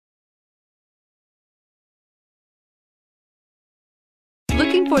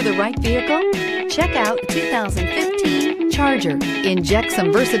Looking for the right vehicle? Check out 2015 Charger. Inject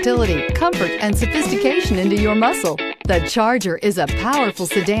some versatility, comfort, and sophistication into your muscle. The Charger is a powerful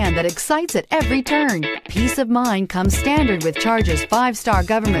sedan that excites at every turn. Peace of mind comes standard with Charger's 5-star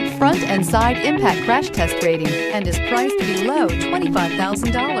government front and side impact crash test rating and is priced below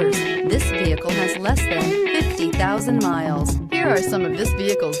 $25,000. This vehicle has less than 50,000 miles. Here are some of this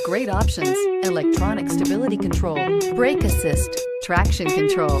vehicle's great options: electronic stability control, brake assist, traction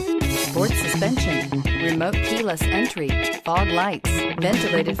control, sports suspension, remote keyless entry, fog lights,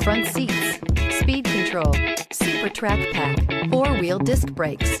 ventilated front seats, speed control, Super Track Pack, 4-wheel disc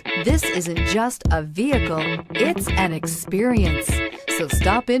brakes. This isn't just a vehicle, it's an experience. So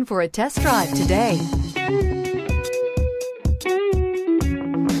stop in for a test drive today.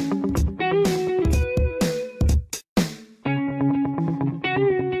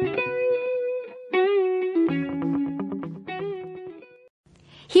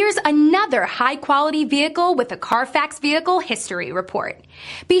 Here's another high-quality vehicle with a Carfax Vehicle History Report.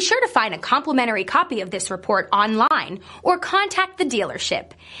 Be sure to find a complimentary copy of this report online or contact the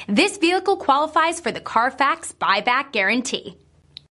dealership. This vehicle qualifies for the Carfax Buyback Guarantee.